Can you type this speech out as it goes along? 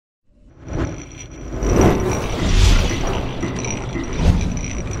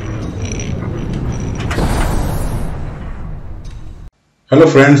Hello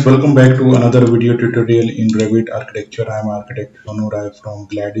friends, welcome back to another video tutorial in Revit architecture. I am architect Anurai from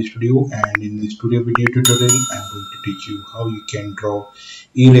Glad Studio, and in this studio video tutorial I am going to teach you how you can draw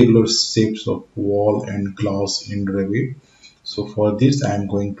irregular shapes of wall and glass in Revit. So for this I am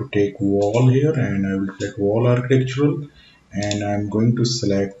going to take wall here and I will select wall architectural, and I am going to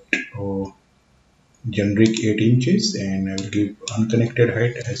select generic 8 inches and I will give unconnected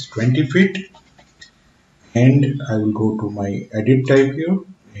height as 20 feet. And I will go to my edit type here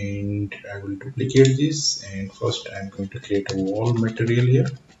and I will duplicate this, and first I'm going to create a wall material here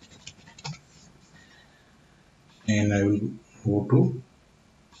and I will go to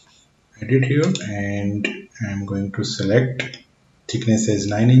edit here and I'm going to select thickness as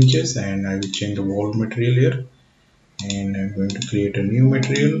 9 inches and I will change the wall material here, and I'm going to create a new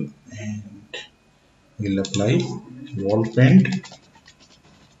material and we'll apply wall paint,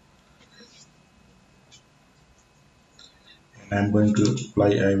 and I'm going to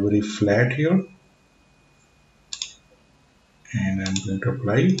apply ivory flat here and I'm going to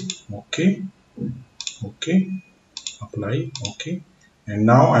apply okay, apply okay. And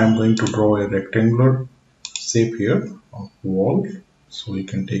now I am going to draw a rectangular shape here of wall, so you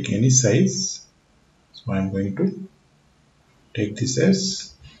can take any size. So I am going to take this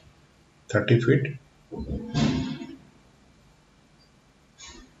as 30 feet,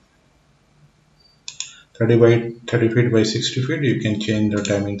 30 feet by 60 feet. You can change the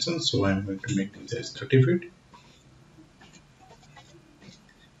dimensions, so I am going to make this as 30 feet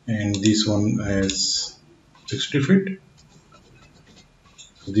and this one as 60 feet.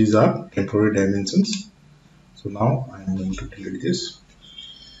 So these are temporary dimensions. So now I am going to delete this.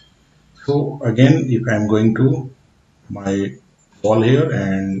 So again, if I am going to my wall here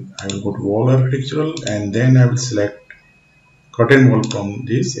and I will go to wall architectural and then I will select curtain wall from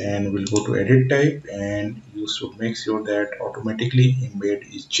this and we'll go to edit type, and you should make sure that automatically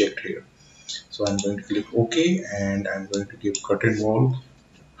embed is checked here. So I'm going to click OK and I'm going to give curtain wall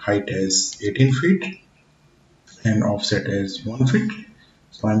height as 18 feet and offset as 1 feet.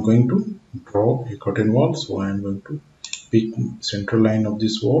 So I'm going to draw a curtain wall. So I'm going to pick central line of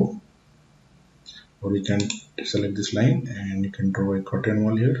this wall, or you can select this line and you can draw a curtain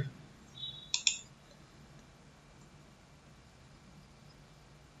wall here.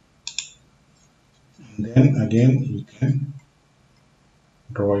 And then again you can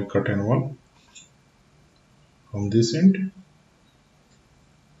draw a curtain wall from this end,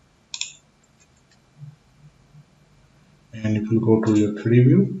 and if you go to your 3D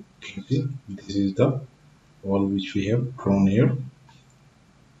view, you can see this is the wall which we have drawn here.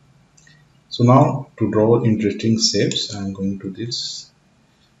 So now to draw interesting shapes, I am going to this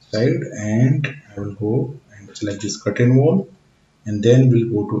side and I will go and select this curtain wall, and then we'll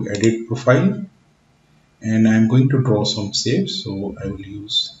go to edit profile and I'm going to draw some shapes. So I will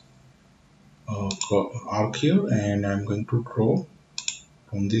use arc here and I'm going to draw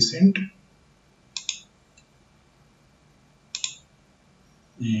from this end,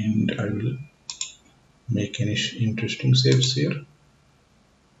 and I will make any interesting shapes here.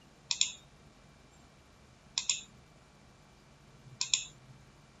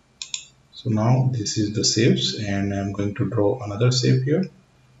 So now this is the shapes and I'm going to draw another shape here.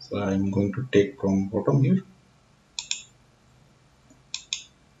 So I'm going to take from bottom here.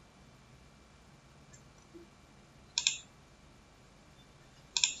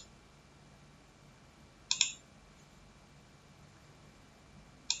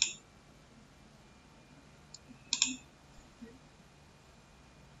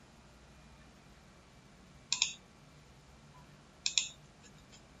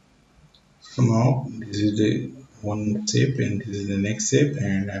 So now this is the one shape and this is the next shape,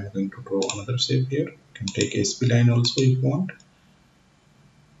 and I'm going to draw another shape here. You can take SP line also if you want,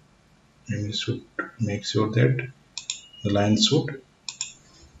 and you should make sure that the line should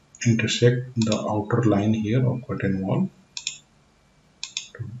intersect the outer line here of curtain wall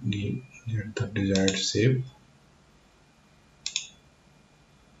to get the desired shape.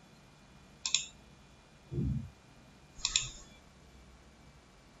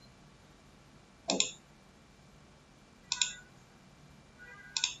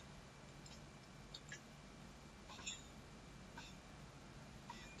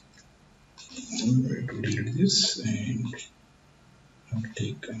 I'm going to delete this and I'll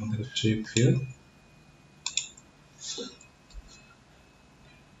take another shape here.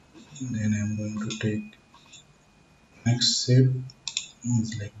 And then I'm going to take next shape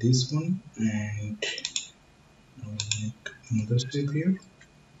is like this one, and I will make another shape here.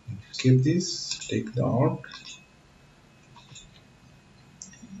 Skip this, take the arc,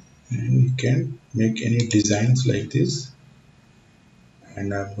 and you can make any designs like this.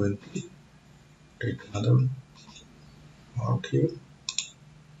 and I'm going to take another arc here.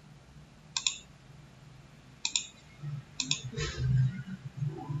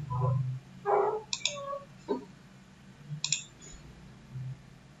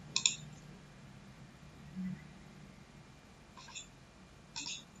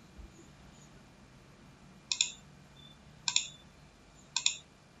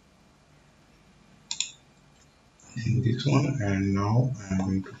 In this one, and now I'm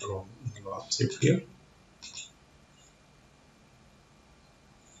going to draw the last shape here.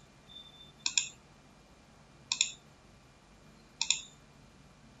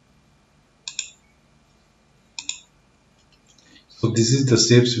 So this is the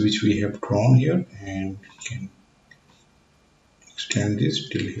shapes which we have drawn here, and we can extend this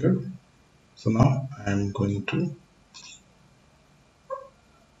till here. So now I'm going to,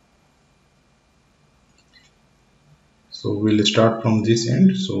 so we'll start from this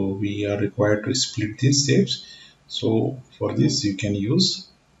end. So we are required to split these shapes. So for this you can use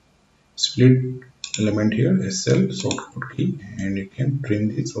split element here, SL shortcut key, and you can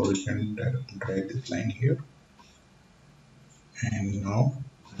trim this, or you can drag this line here. And now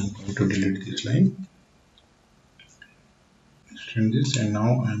I'm going to delete this line, extend this, and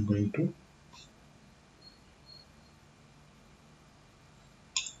now I'm going to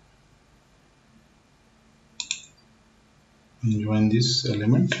join this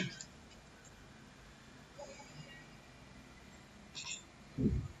element.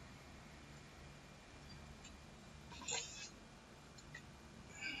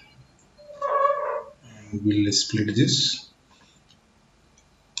 And we'll split this.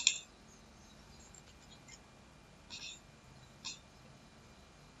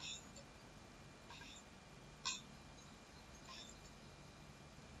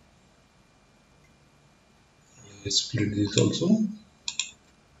 We'll split this also.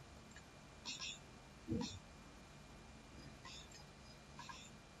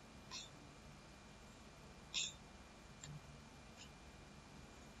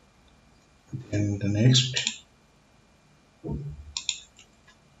 And the next,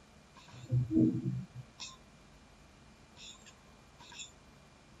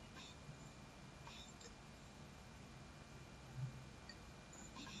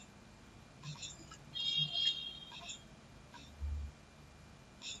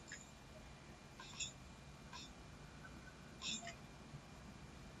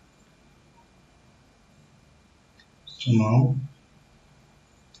 so now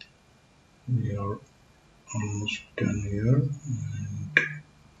we are almost done here.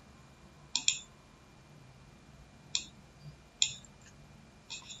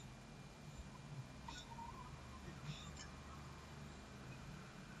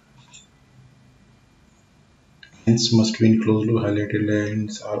 And lines must be enclosed. Highlighted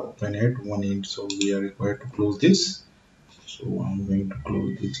lines are open at one end, so we are required to close this. So I'm going to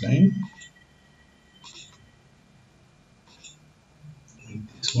close this line, and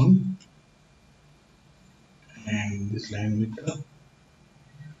this one, and this line with the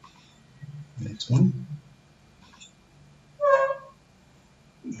next one.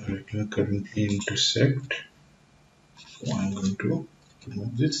 Regular currently intersect, so I'm going to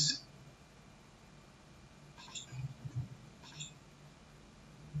remove this.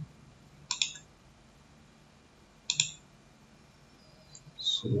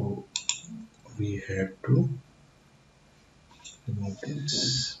 So we have to remove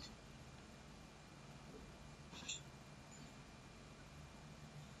this.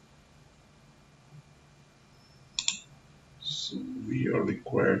 So we are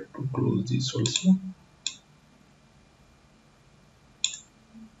required to close this also.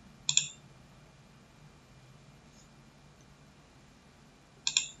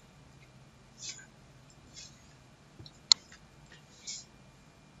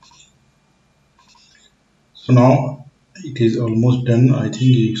 So now it is almost done. I think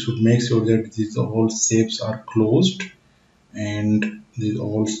you should make sure that these all shapes are closed, and these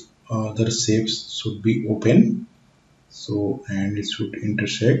all other shapes should be open. So, and it should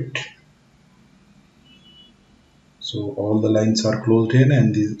intersect. So all the lines are closed in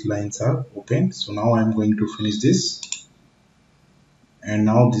and these lines are open. So now I'm going to finish this, and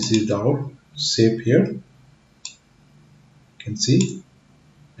now this is our shape here. You can see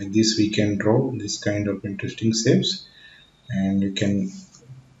like this we can draw this kind of interesting shapes, and you can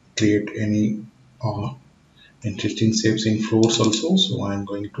create any interesting shapes in floors also. So I'm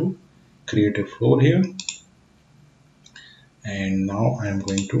going to create a floor here, and now I'm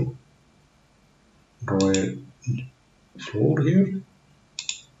going to draw a floor here,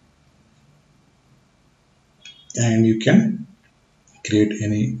 and you can create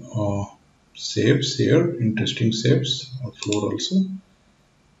any shapes here, interesting shapes, or floor also,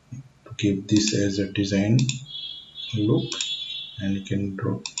 to give this as a design look. And you can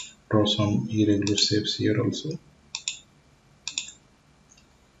draw some irregular shapes here also.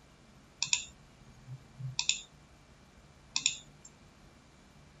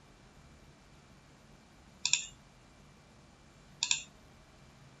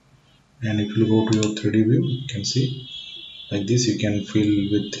 And if you go to your 3D view, you can see like this. You can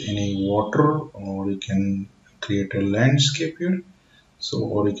fill with any water, or you can create a landscape here. So,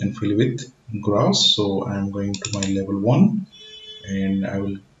 or you can fill with grass. So I am going to my level 1, and I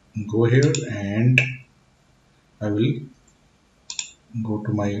will go here and I will go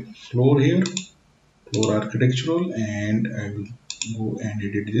to my floor here, floor architectural, and I will go and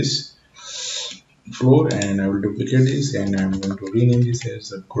edit this floor, and I will duplicate this, and I'm going to rename this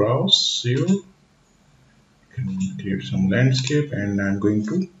as a grass here. Can create some landscape, and I'm going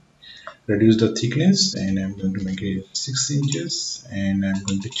to reduce the thickness, and I'm going to make it 6 inches, and I'm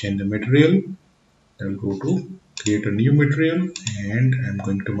going to change the material. I'll go to create a new material, and I'm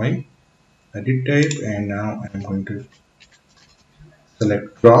going to my edit type, and now I'm going to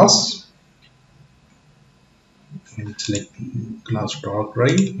select grass and select glass dark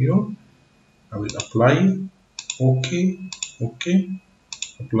gray here. I will apply, OK, OK,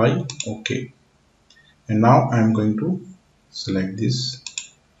 apply, OK. And now I'm going to select this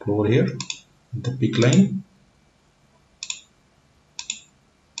floor here, the peak line,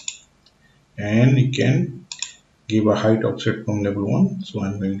 and you can give a height offset from level 1. So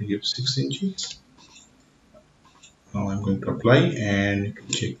I'm going to give 6 inches. Now I'm going to apply and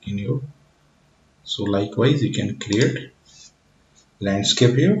check in your. So likewise, you can create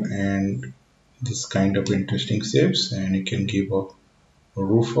landscape here and this kind of interesting shapes, and you can give a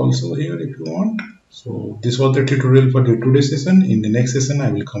roof also here if you want. So this was the tutorial for the today's session. In the next session,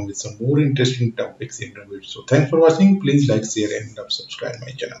 I will come with some more interesting topics in Revit. So thanks for watching. Please like, share, and subscribe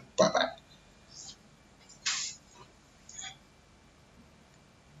my channel. Bye bye.